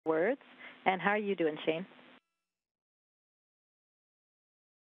And how are you doing, Shane?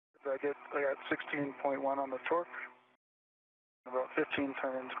 I got 16.1 on the torque, about 15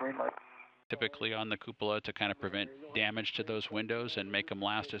 turns, green light. Typically on the cupola to kind of prevent damage to those windows and make them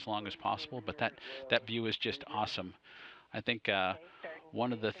last as long as possible. But that view is just awesome. I think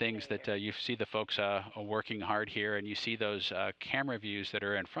one of the things that you see the folks working hard here, and you see those camera views that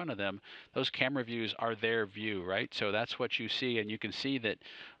are in front of them. Those camera views are their view, right? So that's what you see, and you can see that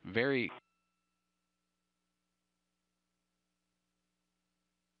very.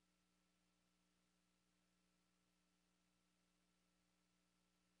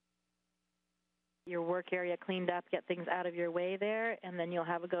 Your work area cleaned up, get things out of your way there, and then you'll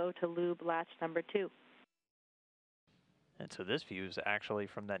have a go to lube latch number 2. And so this view is actually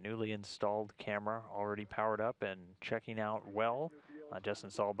from that newly installed camera, already powered up and checking out well, just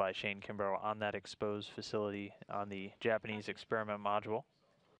installed by Shane Kimbrough on that exposed facility on the Japanese experiment module.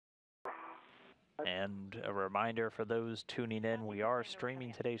 And a reminder for those tuning in, we are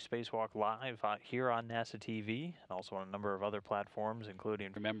streaming today's Spacewalk live here on NASA TV and also on a number of other platforms,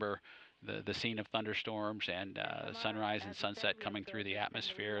 including... Remember the scene of thunderstorms and sunrise and sunset coming through the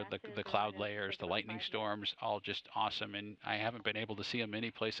atmosphere, the cloud layers, the lightning storms, all just awesome. And I haven't been able to see them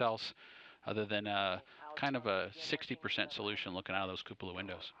anyplace else other than kind of a 60% solution looking out of those cupola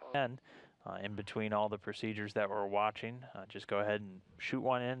windows. And in between all the procedures that we're watching, just go ahead and shoot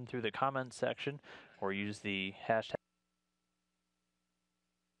one in through the comments section or use the hashtag